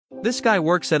This guy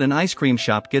works at an ice cream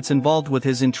shop, gets involved with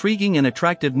his intriguing and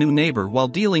attractive new neighbor while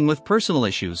dealing with personal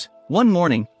issues. One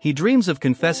morning, he dreams of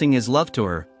confessing his love to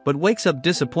her, but wakes up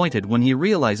disappointed when he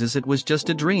realizes it was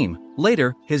just a dream.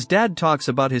 Later, his dad talks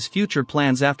about his future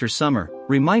plans after summer,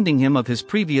 reminding him of his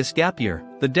previous gap year.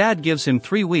 The dad gives him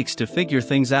 3 weeks to figure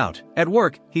things out. At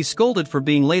work, he's scolded for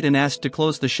being late and asked to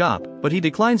close the shop, but he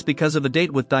declines because of a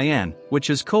date with Diane, which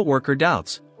his co-worker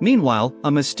doubts. Meanwhile,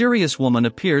 a mysterious woman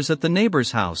appears at the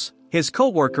neighbor's house. His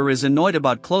co-worker is annoyed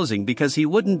about closing because he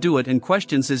wouldn't do it and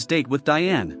questions his date with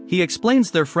Diane. He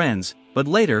explains they're friends, but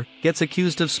later, gets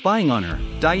accused of spying on her.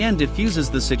 Diane diffuses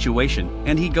the situation,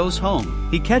 and he goes home.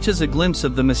 He catches a glimpse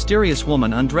of the mysterious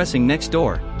woman undressing next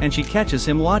door, and she catches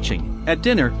him watching. At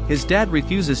dinner, his dad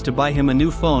refuses to buy him a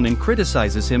new phone and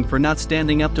criticizes him for not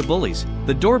standing up to bullies.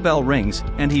 The doorbell rings,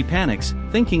 and he panics,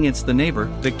 thinking it's the neighbor,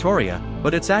 Victoria,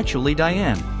 but it's actually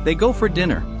Diane. They go for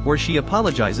dinner, where she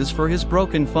apologizes for his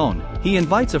broken phone. He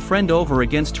invites a friend over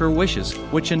against her wishes,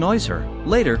 which annoys her.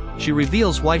 Later, she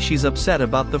reveals why she's upset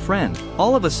about the friend.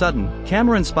 All of a sudden,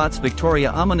 Cameron spots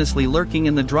Victoria ominously lurking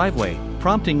in the driveway,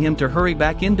 prompting him to hurry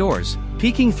back indoors.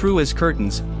 Peeking through his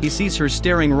curtains, he sees her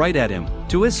staring right at him.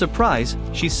 To his surprise,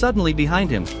 she's suddenly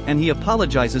behind him, and he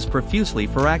apologizes profusely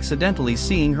for accidentally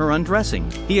seeing her undressing.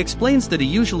 He explains that he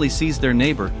usually sees their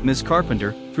neighbor, Miss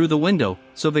Carpenter, through the window,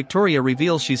 so Victoria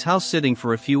reveals she's house-sitting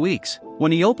for a few weeks.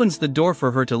 When he opens the door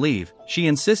for her to leave, she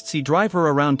insists he drive her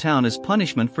around town as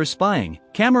punishment for spying.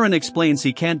 Cameron explains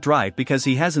he can't drive because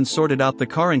he hasn't sorted out the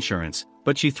car insurance,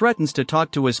 but she threatens to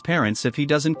talk to his parents if he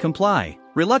doesn't comply.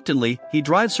 Reluctantly, he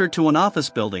drives her to an office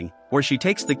building, where she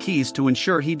takes the keys to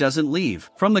ensure he doesn't leave.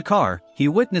 From the car, he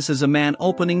witnesses a man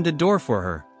opening the door for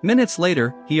her. Minutes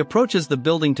later, he approaches the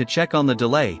building to check on the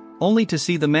delay, only to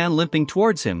see the man limping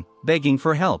towards him, begging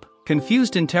for help.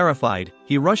 Confused and terrified,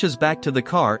 he rushes back to the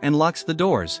car and locks the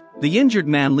doors. The injured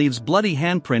man leaves bloody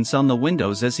handprints on the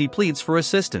windows as he pleads for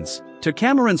assistance. To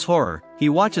Cameron's horror, he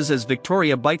watches as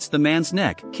Victoria bites the man's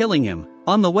neck, killing him.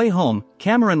 On the way home,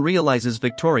 Cameron realizes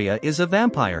Victoria is a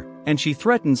vampire, and she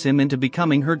threatens him into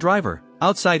becoming her driver.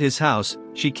 Outside his house,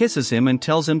 she kisses him and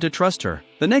tells him to trust her.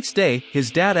 The next day, his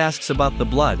dad asks about the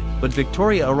blood, but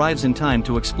Victoria arrives in time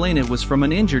to explain it was from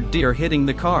an injured deer hitting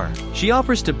the car. She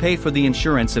offers to pay for the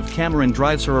insurance if Cameron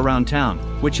drives her around town,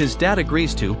 which his dad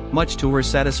agrees to, much to her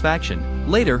satisfaction.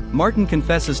 Later, Martin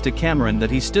confesses to Cameron that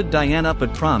he stood Diane up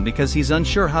at prom because he's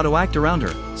unsure how to act around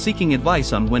her, seeking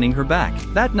advice on winning her back.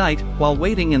 That night, while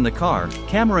waiting in the car,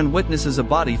 Cameron witnesses a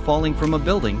body falling from a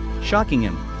building, shocking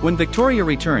him. When Victoria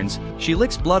returns, she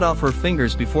licks blood off her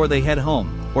fingers before they head home,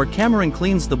 where Cameron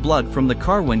cleans the blood from the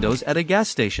car windows at a gas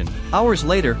station. Hours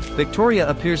later, Victoria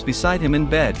appears beside him in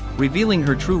bed, revealing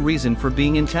her true reason for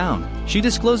being in town. She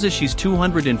discloses she's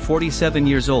 247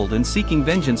 years old and seeking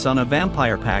vengeance on a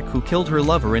vampire pack who killed her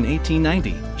lover in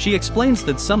 1890. She explains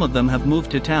that some of them have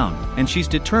moved to town, and she's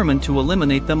determined to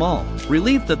eliminate them all.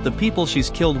 Relieved that the people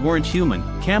she's killed weren't human,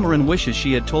 Cameron wishes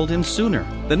she had told him sooner.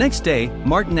 The next day,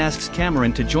 Martin asks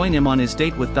Cameron to join him on his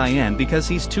date with Diane because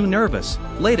he's too nervous.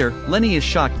 Later, Lenny is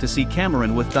shocked to see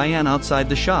Cameron with Diane outside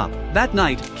the shop. That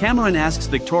night, Cameron asks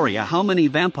Victoria how many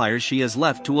vampires she has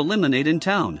left to eliminate in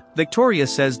town. Victoria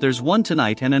says there's one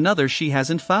tonight and another she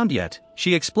hasn't found yet.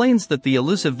 She explains that the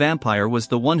elusive vampire was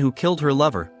the one who killed her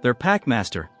lover, their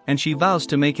packmaster, and she vows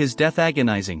to make his death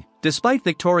agonizing. Despite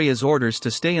Victoria's orders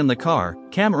to stay in the car,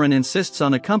 Cameron insists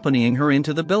on accompanying her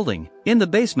into the building. In the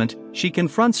basement, she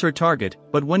confronts her target,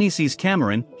 but when he sees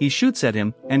Cameron, he shoots at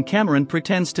him, and Cameron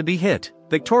pretends to be hit.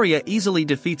 Victoria easily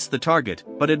defeats the target,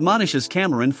 but admonishes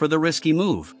Cameron for the risky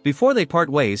move. Before they part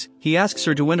ways, he asks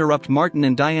her to interrupt Martin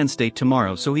and Diane's date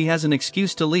tomorrow so he has an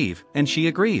excuse to leave, and she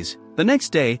agrees. The next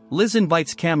day, Liz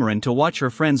invites Cameron to watch her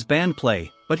friend's band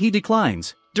play, but he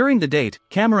declines. During the date,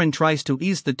 Cameron tries to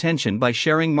ease the tension by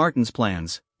sharing Martin's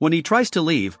plans. When he tries to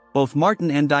leave, both Martin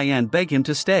and Diane beg him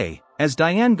to stay. As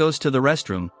Diane goes to the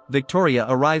restroom, Victoria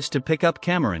arrives to pick up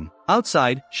Cameron.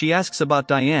 Outside, she asks about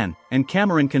Diane, and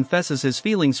Cameron confesses his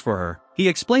feelings for her. He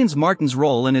explains Martin's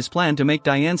role in his plan to make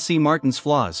Diane see Martin's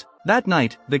flaws. That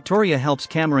night, Victoria helps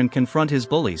Cameron confront his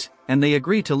bullies, and they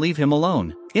agree to leave him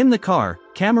alone. In the car,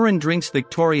 Cameron drinks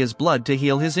Victoria's blood to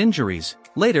heal his injuries.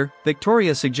 Later,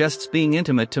 Victoria suggests being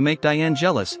intimate to make Diane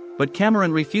jealous, but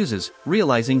Cameron refuses,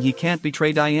 realizing he can't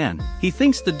betray Diane. He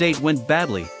thinks the date went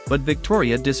badly, but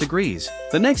Victoria disagrees.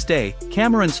 The next day,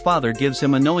 Cameron's father gives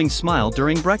him a knowing smile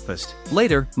during breakfast.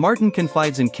 Later, Martin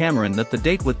confides in Cameron that the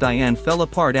date with Diane fell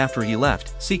apart after he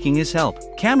left, seeking his help.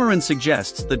 Cameron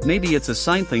suggests that maybe it's a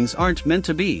sign things aren't meant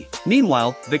to be.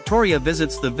 Meanwhile, Victoria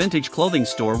visits the vintage clothing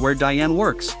store where Diane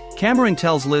works. Cameron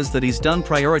tells Liz that he's done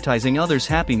prioritizing others'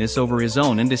 happiness over his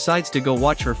own and decides to go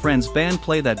watch her friend's band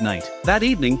play that night. That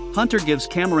evening, Hunter gives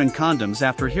Cameron condoms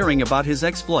after hearing about his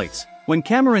exploits. When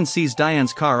Cameron sees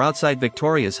Diane's car outside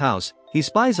Victoria's house, he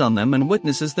spies on them and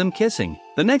witnesses them kissing.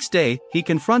 The next day, he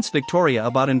confronts Victoria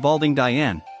about involving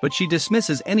Diane, but she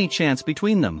dismisses any chance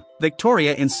between them.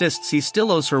 Victoria insists he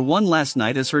still owes her one last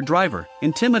night as her driver,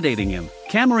 intimidating him.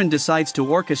 Cameron decides to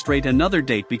orchestrate another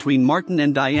date between Martin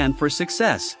and Diane for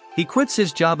success. He quits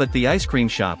his job at the ice cream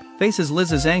shop, faces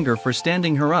Liz's anger for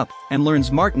standing her up, and learns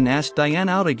Martin asked Diane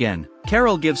out again.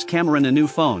 Carol gives Cameron a new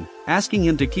phone, asking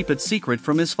him to keep it secret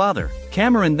from his father.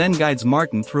 Cameron then guides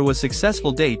Martin through a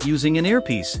successful date using an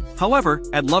earpiece. However,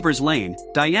 at Lover's Lane,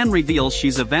 Diane reveals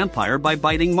she's a vampire by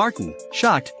biting Martin.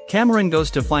 Shocked, Cameron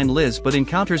goes to find Liz but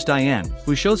encounters Diane,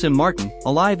 who shows him Martin,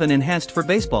 alive and enhanced for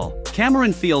baseball.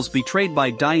 Cameron feels betrayed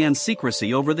by Diane's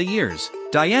secrecy over the years.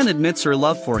 Diane admits her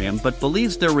love for him but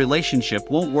believes their relationship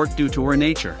won't work due to her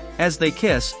nature. As they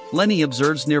kiss, Lenny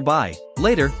observes nearby.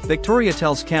 Later, Victoria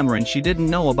tells Cameron she didn't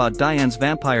know about Diane's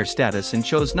vampire status and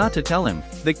chose not to tell him.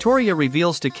 Victoria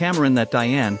reveals to Cameron that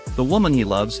Diane, the woman he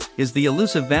loves, is the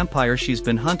elusive vampire she's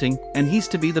been hunting, and he's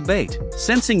to be the bait.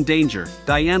 Sensing danger,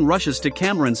 Diane rushes to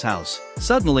Cameron's house.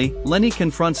 Suddenly, Lenny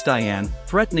confronts Diane,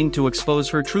 threatening to expose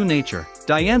her true nature.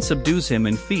 Diane subdues him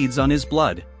and feeds on his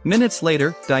blood. Minutes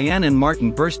later, Diane and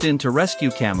Martin burst in to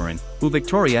rescue Cameron, who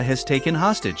Victoria has taken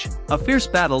hostage. A fierce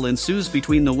battle ensues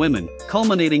between the women,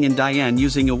 culminating in Diane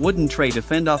using a wooden tray to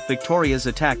fend off Victoria's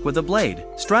attack with a blade.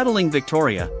 Straddling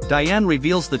Victoria, Diane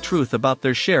reveals the truth about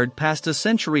their shared past a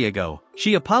century ago.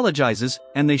 She apologizes,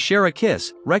 and they share a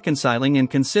kiss, reconciling and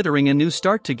considering a new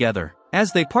start together.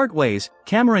 As they part ways,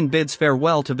 Cameron bids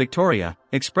farewell to Victoria,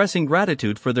 expressing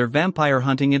gratitude for their vampire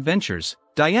hunting adventures.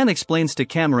 Diane explains to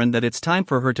Cameron that it's time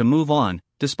for her to move on,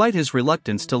 despite his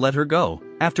reluctance to let her go.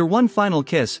 After one final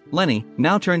kiss, Lenny,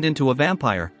 now turned into a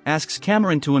vampire, asks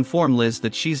Cameron to inform Liz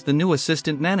that she's the new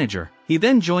assistant manager. He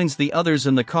then joins the others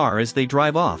in the car as they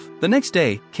drive off. The next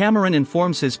day, Cameron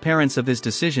informs his parents of his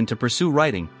decision to pursue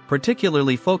writing,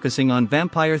 particularly focusing on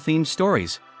vampire-themed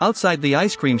stories. Outside the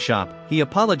ice cream shop, he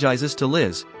apologizes to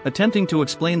Liz, attempting to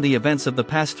explain the events of the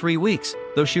past 3 weeks,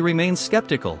 though she remains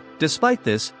skeptical. Despite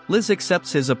this, Liz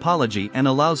accepts his apology and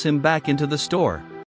allows him back into the store.